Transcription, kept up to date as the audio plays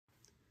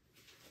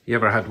You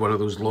ever had one of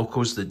those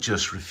locos that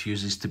just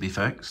refuses to be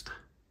fixed?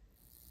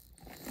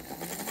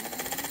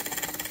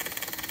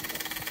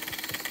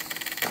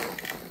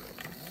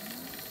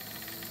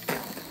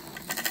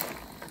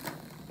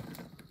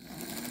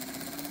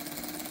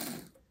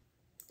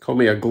 Call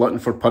me a glutton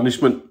for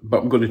punishment,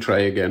 but I'm going to try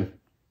again.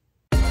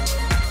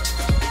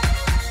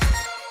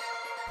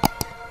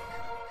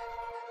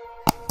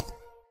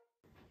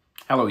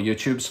 Hello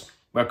YouTubes,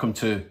 welcome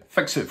to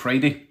Fix It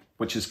Friday,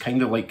 which is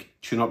kind of like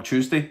Tune Up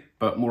Tuesday,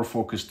 but more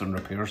focused on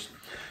repairs.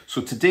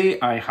 So today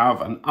I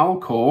have an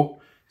Alco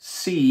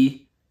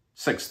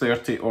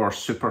C630 or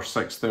Super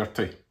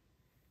 630.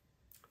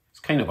 It's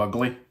kind of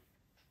ugly,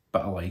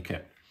 but I like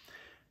it.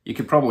 You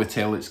could probably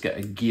tell it's got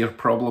a gear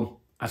problem.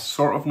 I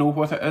sort of know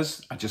what it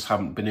is, I just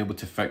haven't been able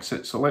to fix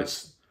it. So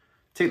let's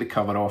take the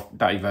cover off,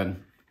 dive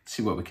in,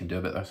 see what we can do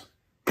about this.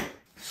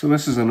 So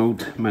this is an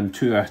old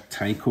Mantua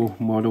Tyco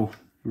model.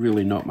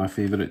 Really not my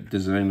favourite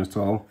design at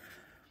all.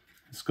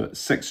 It's got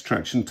 6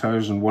 traction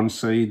tires on one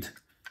side,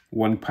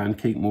 1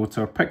 pancake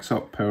motor, picks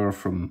up power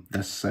from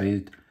this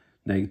side,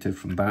 negative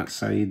from that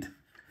side.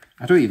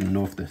 I don't even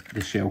know if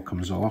the shell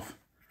comes off,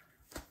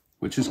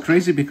 which is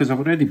crazy because I've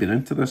already been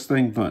into this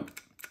thing, but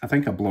I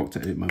think I blocked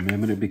it out of my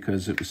memory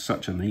because it was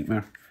such a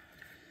nightmare.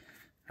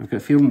 I've got a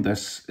feeling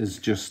this is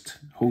just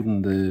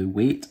holding the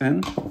weight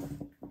in,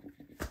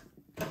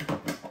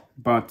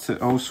 but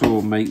it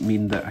also might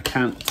mean that I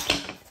can't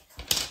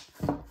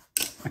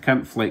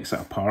flex it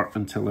apart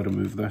until I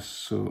remove this,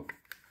 so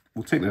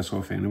we'll take this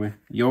off anyway.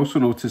 You also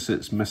notice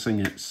it's missing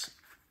its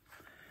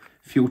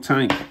fuel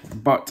tank,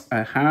 but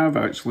I have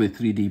actually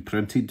 3D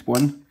printed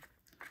one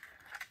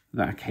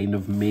that I kind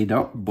of made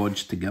up,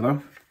 bodged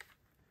together.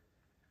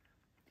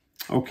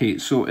 Okay,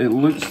 so it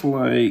looks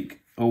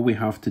like all we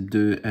have to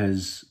do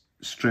is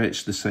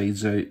stretch the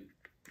sides out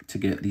to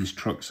get these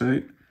trucks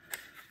out.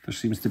 There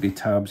seems to be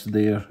tabs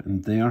there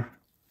and there,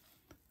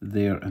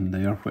 there and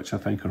there, which I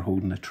think are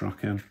holding the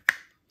truck in.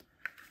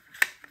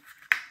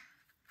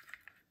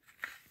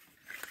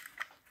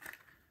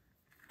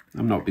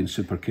 I'm not being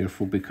super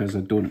careful because I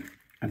don't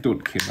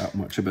care that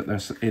much about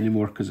this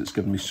anymore because it's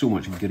given me so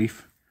much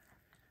grief.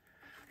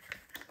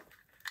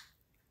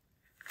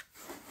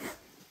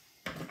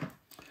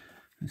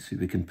 Let's see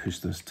if we can push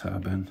this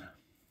tab in.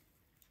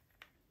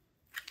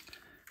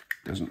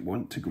 Doesn't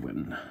want to go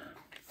in.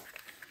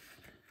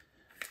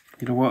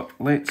 You know what,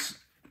 let's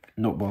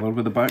not bother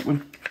with the back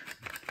one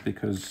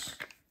because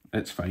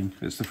it's fine.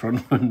 It's the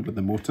front one with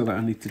the motor that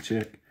I need to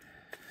check.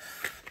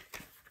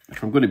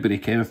 If I'm going to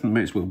break anything,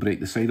 might as well break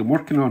the side I'm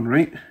working on,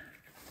 right?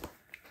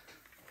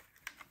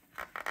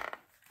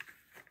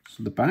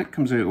 So the back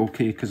comes out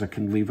okay because I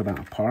can lever that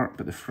apart,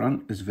 but the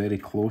front is very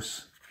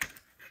close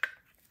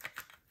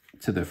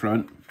to the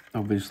front,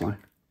 obviously.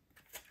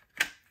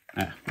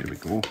 Ah, there we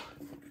go.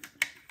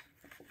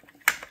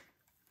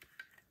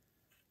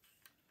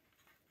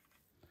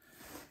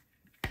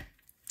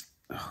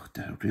 Oh,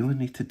 do I really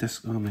need to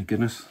oh my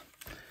goodness.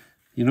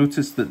 You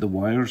notice that the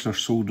wires are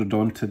soldered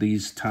onto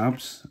these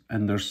tabs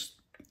and there's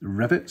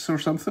rivets or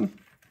something.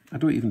 I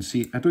don't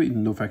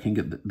even know if I can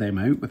get them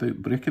out without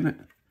breaking it.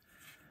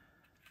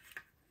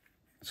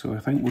 So I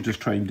think we'll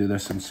just try and do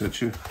this in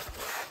situ.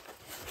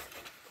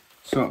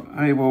 So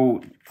I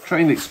will try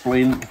and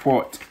explain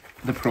what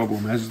the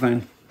problem is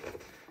then.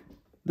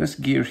 This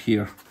gear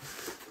here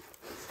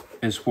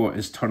is what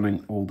is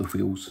turning all the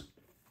wheels.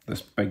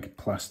 This big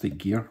plastic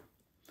gear.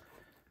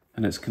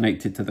 And it's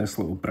connected to this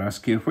little brass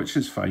gear, which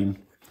is fine.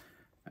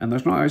 And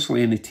there's not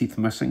actually any teeth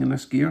missing in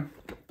this gear.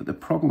 But the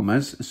problem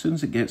is, as soon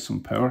as it gets some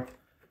power,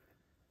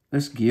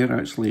 this gear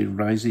actually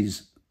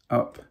rises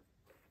up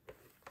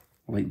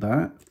like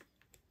that.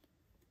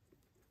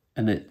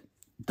 And it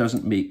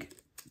doesn't make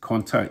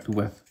contact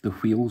with the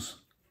wheels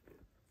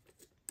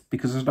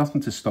because there's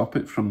nothing to stop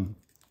it from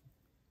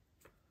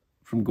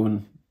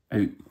going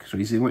out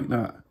crazy like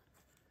that.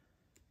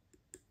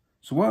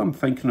 So what I'm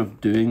thinking of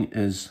doing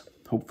is,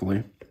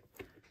 hopefully,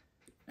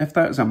 if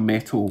that is a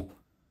metal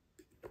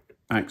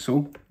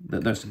axle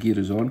that this gear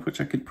is on, which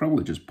I could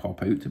probably just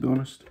pop out to be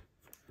honest.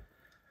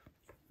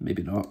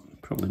 Maybe not,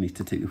 probably need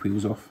to take the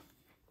wheels off.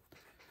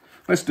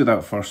 Let's do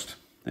that first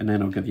and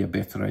then I'll give you a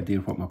better idea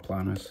of what my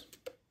plan is.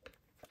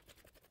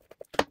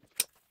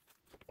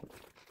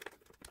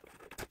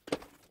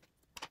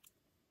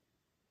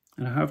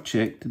 And I have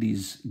checked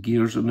these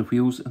gears on the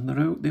wheels and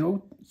they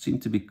all seem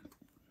to be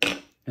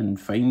in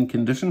fine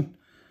condition.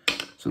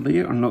 So they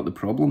are not the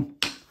problem.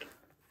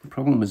 The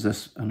problem is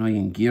this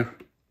annoying gear.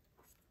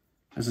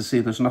 As I say,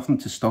 there's nothing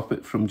to stop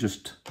it from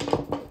just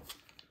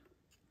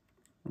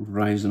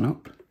rising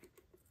up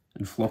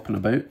and flopping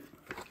about.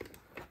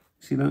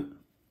 See that?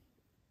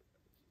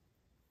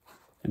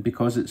 And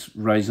because it's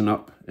rising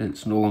up,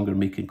 it's no longer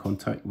making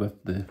contact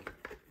with the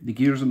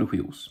gears and the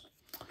wheels.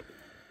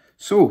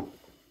 So,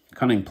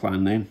 cunning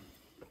plan then,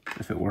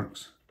 if it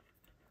works.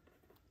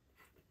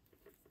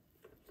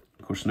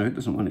 Of course now it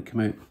doesn't want to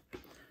come out.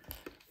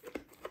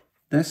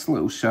 This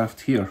little shaft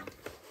here,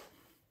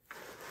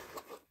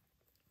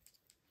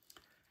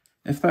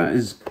 if that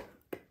is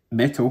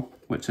metal,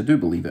 which I do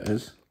believe it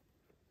is,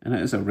 And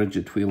it is a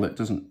rigid wheel,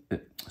 it's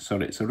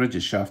a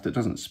rigid shaft, it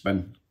doesn't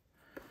spin.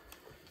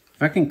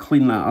 If I can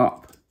clean that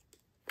up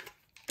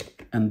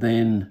and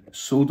then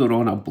solder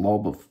on a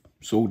blob of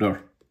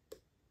solder,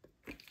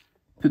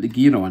 put the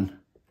gear on,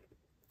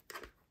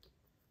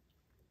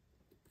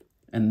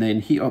 and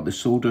then heat up the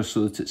solder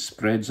so that it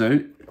spreads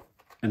out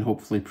and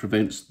hopefully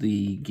prevents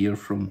the gear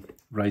from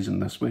rising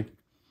this way.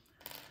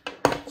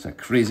 It's a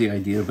crazy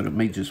idea, but it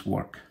might just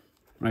work.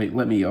 Right,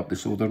 let me heat up the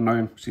solder now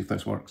and see if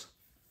this works.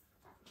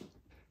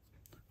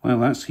 While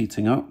that's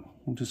heating up,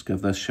 we'll just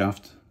give this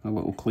shaft a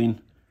little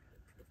clean.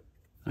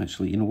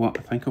 Actually, you know what?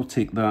 I think I'll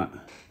take that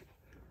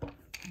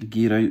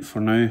gear out for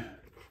now,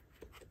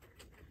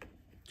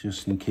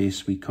 just in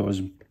case we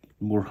cause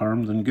more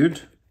harm than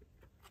good.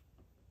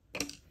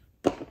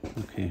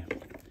 Okay,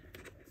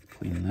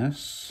 clean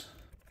this.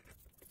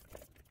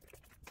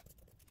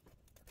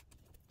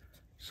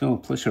 So,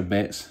 place your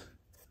bets.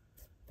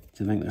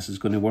 Do you think this is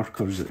going to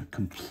work, or is it a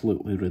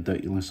completely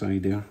ridiculous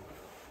idea?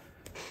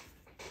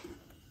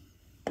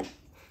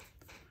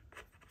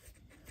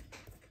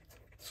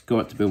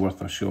 Got to be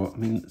worth a shot. I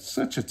mean, it's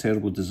such a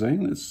terrible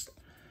design.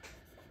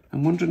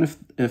 I'm wondering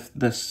if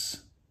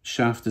this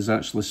shaft is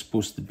actually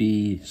supposed to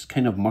be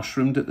kind of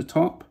mushroomed at the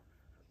top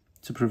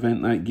to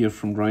prevent that gear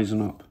from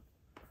rising up.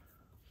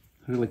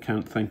 I really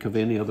can't think of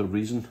any other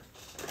reason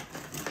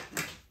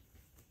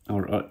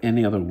or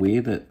any other way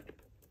that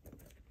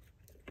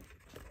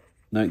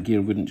that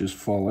gear wouldn't just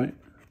fall out.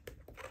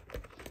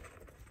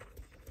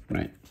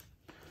 Right.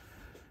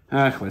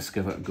 Let's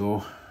give it a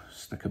go.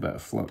 Stick a bit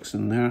of flux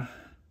in there.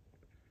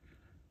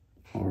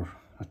 Or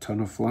a ton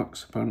of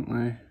flux,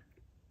 apparently.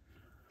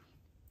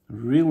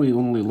 Really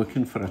only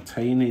looking for a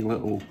tiny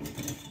little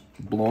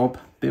blob.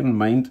 Bear in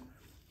mind,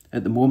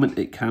 at the moment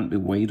it can't be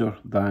wider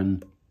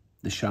than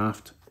the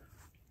shaft,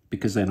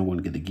 because then I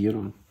won't get the gear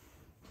on.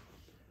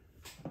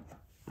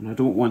 And I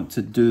don't want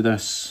to do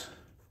this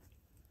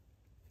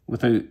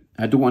with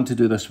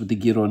the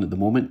gear on at the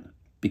moment,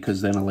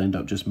 because then I'll end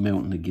up just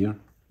melting the gear.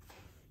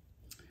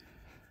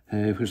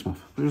 Where's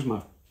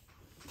my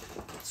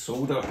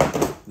solder?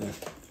 There.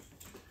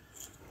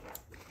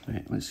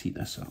 Right, let's heat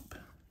this up.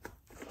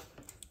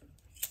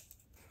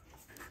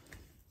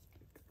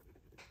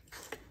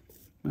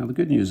 Well, the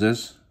good news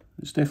is,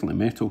 it's definitely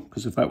metal,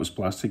 because if that was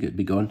plastic, it'd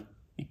be gone.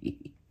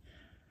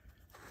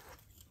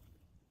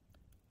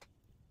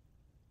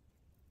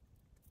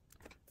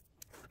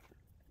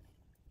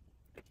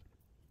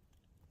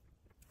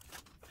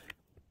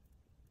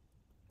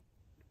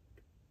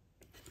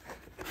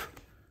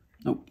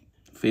 Nope,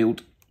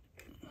 failed.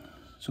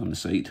 It's on the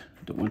side.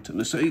 Don't want it on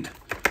the side.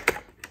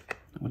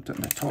 I want it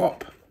on the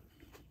top.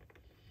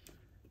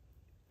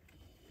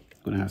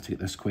 I'm going to have to get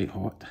this quite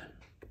hot.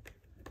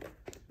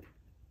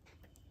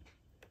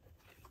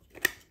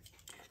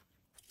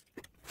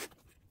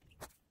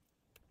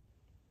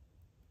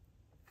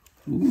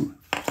 Ooh.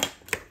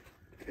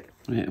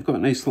 Right, I've got a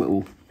nice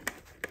little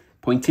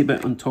pointy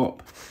bit on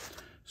top.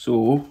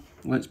 So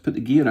let's put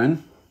the gear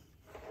in.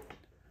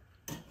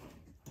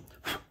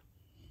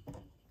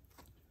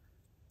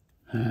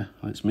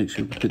 Let's make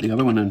sure we put the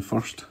other one in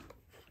first.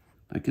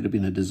 That could have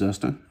been a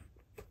disaster.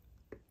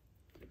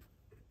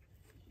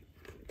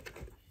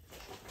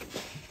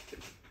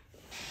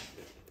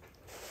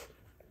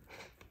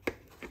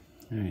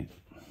 Right,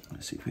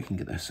 let's see if we can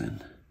get this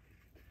in.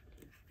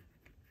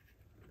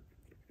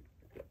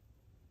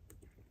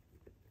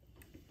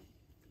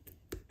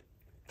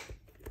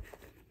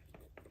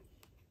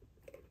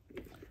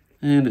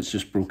 And it's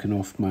just broken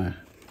off my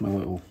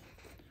little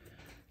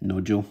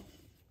nodule.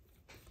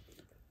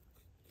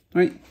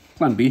 Right,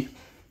 plan B.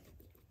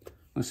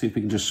 Let's see if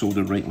we can just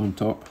solder right on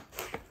top.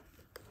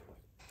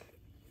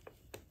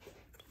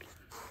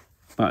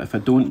 But if I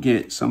don't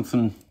get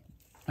something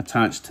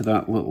attached to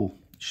that little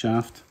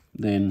shaft,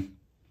 then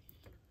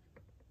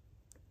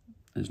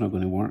it's not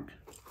going to work.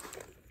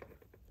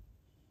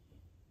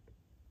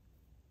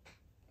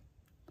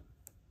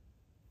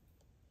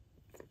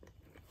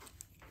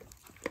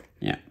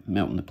 Yeah,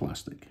 melting the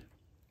plastic.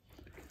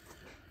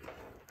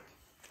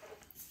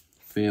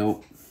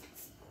 Fail.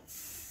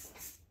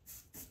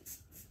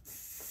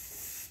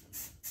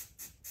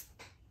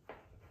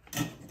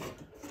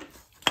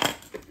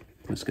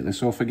 Let's get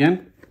this off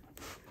again.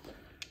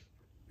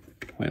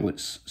 Well,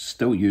 it's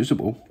still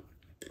usable.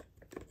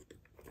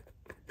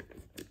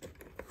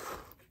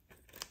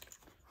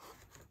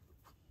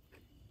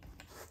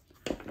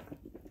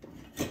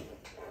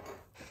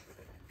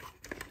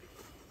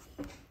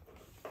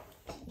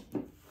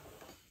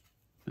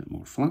 Bit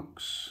more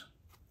flux.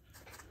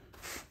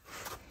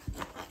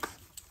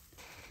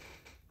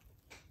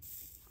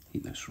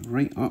 Heat this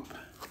right up.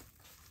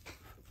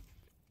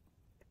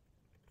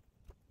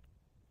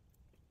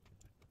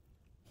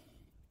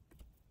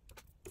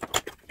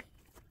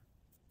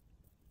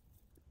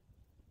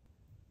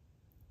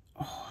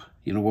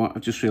 You know what, I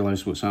just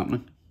realised what's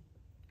happening.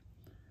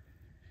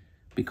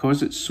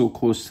 Because it's so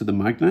close to the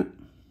magnet,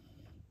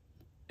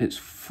 it's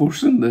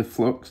forcing the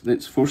flux,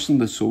 it's forcing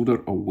the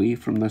solder away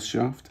from this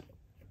shaft.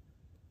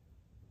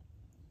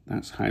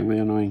 That's highly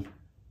annoying.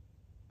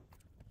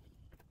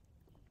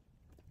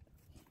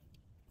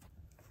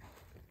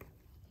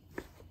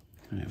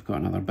 Right, I've got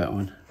another bit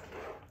on.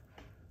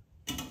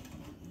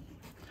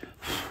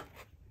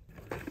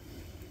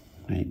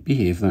 Right,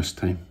 behave this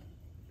time.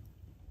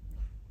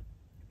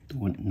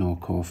 Don't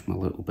knock off my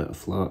little bit of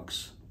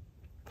flux.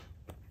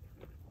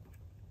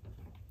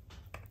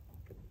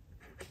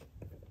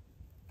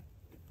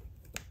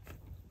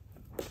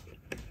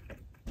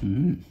 I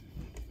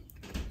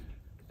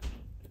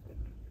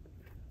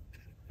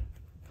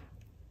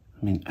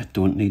mean, I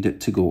don't need it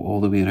to go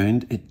all the way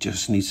around. It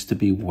just needs to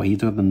be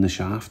wider than the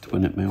shaft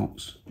when it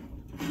melts.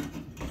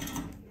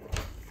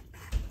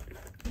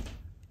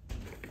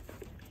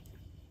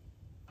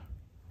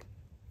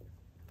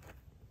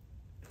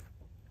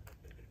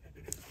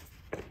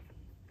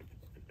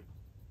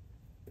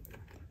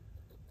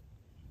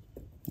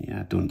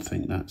 Yeah, I don't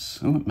think that's...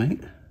 Oh, it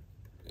might.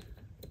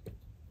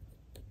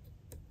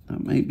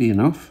 That might be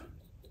enough.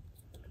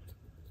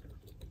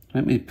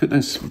 Let me put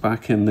this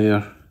back in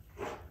there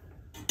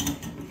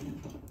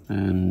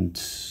and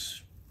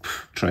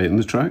try it on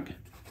the track.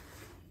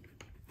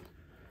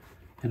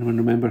 Anyone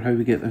remember how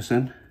we get this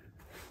in?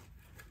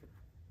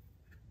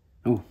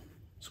 Oh, I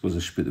suppose I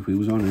should put the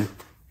wheels on, eh?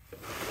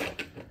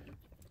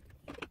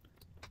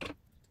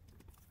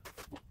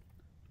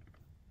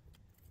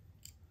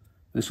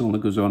 This only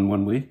goes on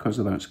one way because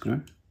of that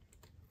screw.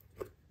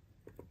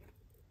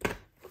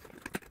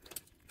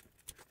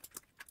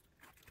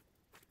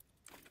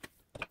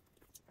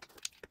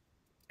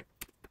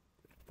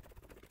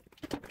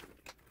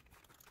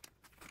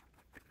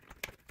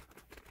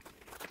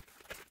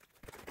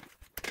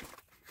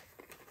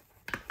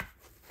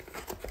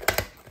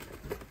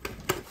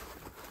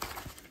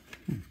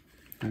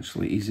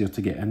 Actually easier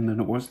to get in than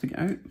it was to get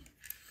out.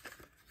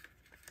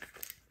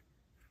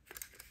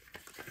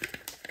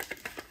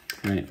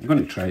 Right, I'm going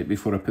to try it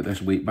before I put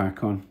this weight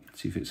back on,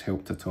 see if it's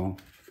helped at all.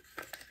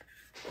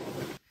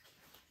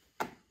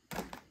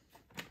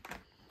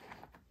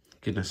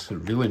 Goodness, it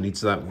really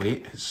needs that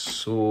weight, it's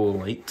so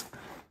light.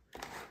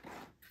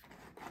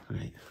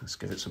 Right, let's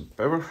give it some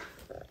power.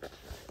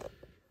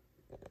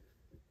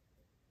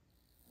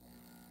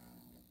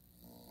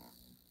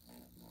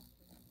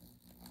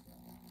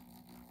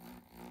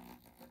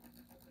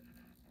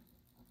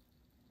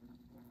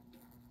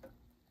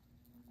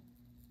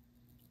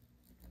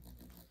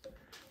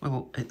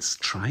 Well, it's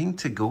trying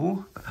to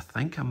go, but I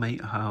think I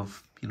might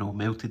have, you know,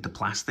 melted the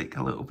plastic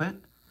a little bit.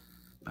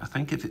 But I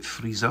think if it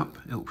frees up,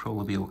 it'll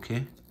probably be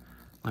okay.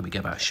 Let me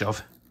give it a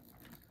shove.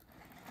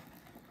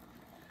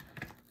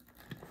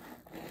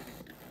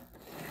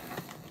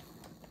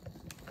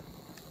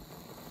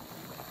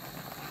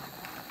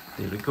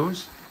 There it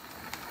goes.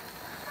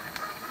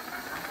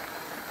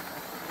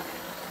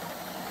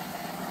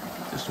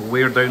 Just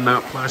wear down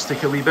that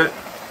plastic a wee bit.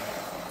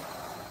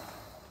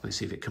 Let's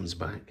see if it comes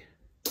back.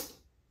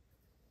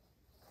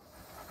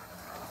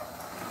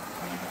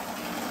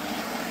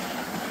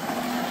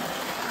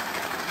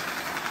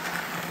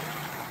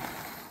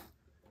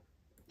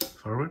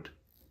 Forward.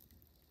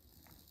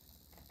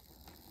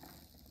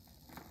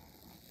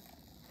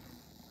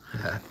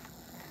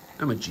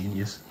 I'm a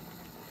genius.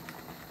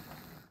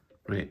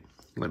 Right,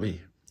 let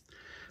me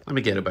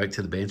get it back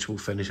to the bench, we'll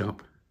finish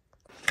up.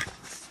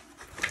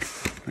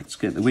 Let's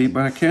get the weight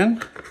back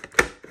in.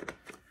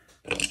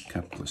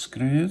 Couple of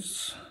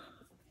screws.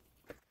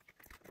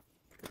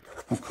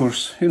 Of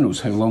course, who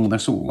knows how long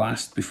this will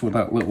last before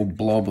that little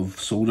blob of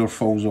solder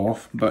falls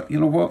off, but you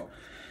know what?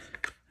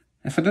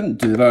 If I didn't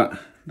do that,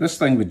 this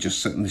thing would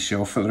just sit on the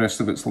shelf for the rest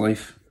of its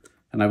life,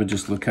 and I would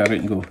just look at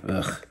it and go,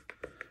 ugh,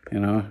 you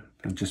know,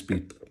 I'd just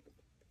be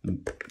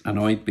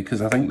annoyed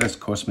because I think this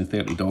cost me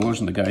 $30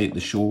 and the guy at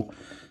the show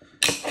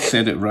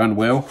said it ran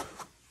well.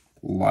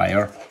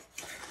 Liar.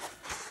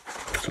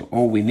 So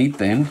all we need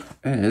then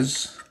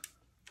is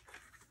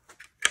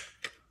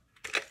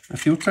a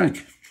fuel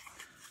tank.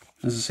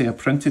 As I say, I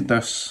printed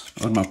this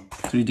on my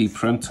 3D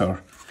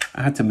printer.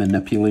 I had to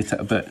manipulate it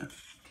a bit.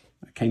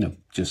 I kind of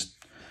just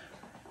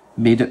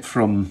made it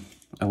from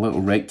a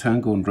little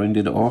rectangle and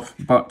rounded it off,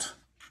 but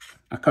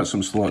I cut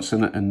some slots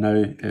in it and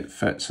now it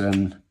fits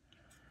in.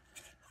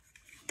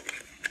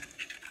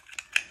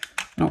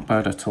 Not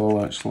bad at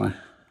all, actually.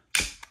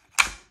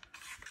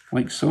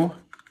 Like so.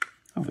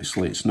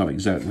 Obviously it's not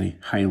exactly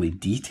highly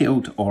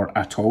detailed or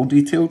at all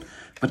detailed,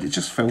 but it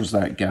just fills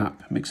that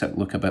gap, makes it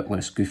look a bit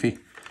less goofy.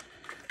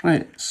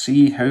 Right,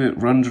 see how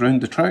it runs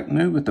around the track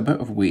now with a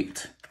bit of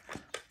weight.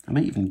 I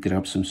might even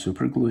grab some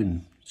super glue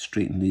and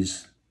straighten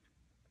these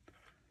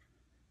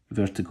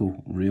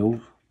vertical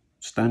rail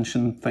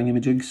stanchion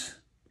thingamajigs.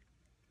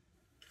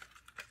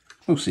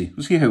 We'll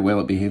see how well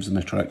it behaves on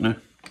the track now.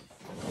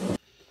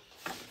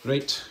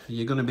 Right, are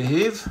you going to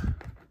behave,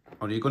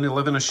 or are you going to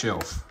live in a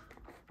shelf?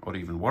 Or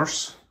even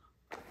worse,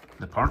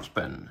 the parts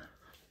bin.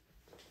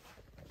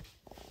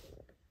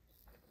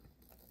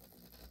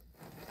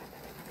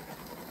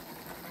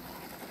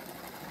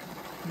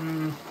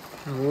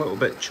 A little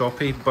bit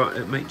choppy, but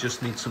it might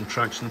just need some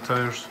traction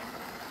tyres.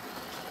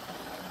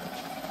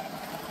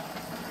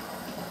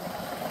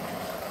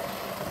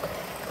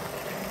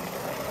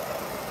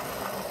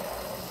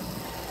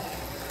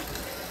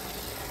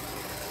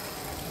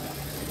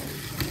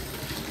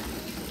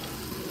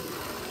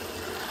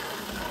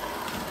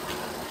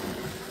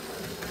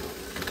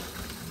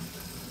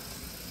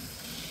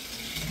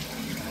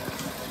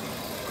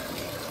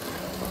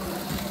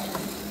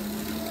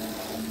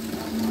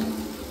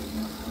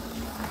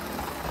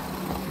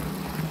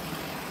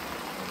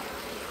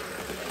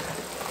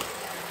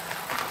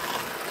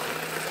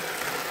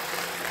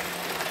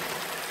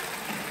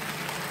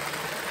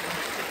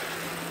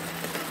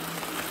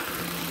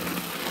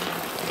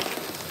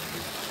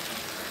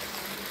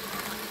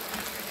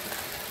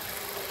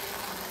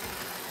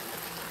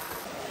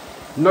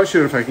 I'm not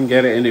sure if I can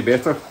get it any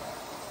better.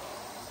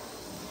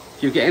 If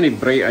you get any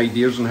bright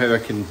ideas on how I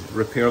can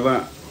repair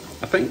that,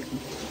 I think,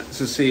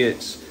 as I say,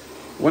 it's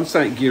once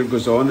that gear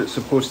goes on, it's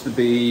supposed to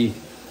be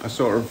a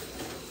sort of,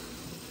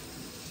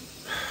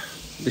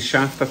 the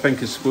shaft I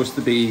think is supposed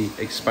to be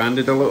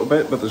expanded a little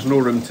bit, but there's no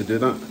room to do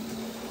that.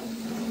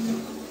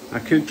 I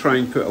could try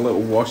and put a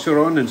little washer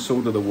on and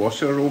solder the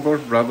washer over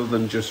rather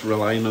than just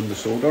relying on the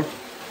solder.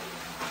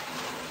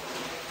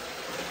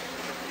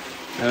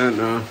 I don't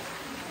know.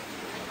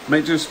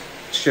 Might just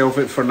shelve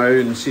it for now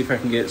and see if I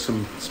can get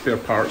some spare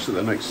parts at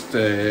the next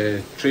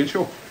trade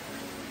show.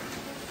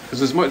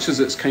 Because as much as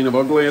it's kind of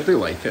ugly, I do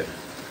like it.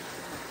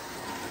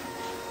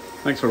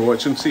 Thanks for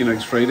watching. See you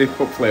next Friday.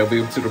 Hopefully I'll be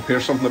able to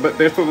repair something a bit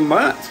better than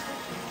that.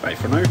 Bye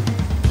for now.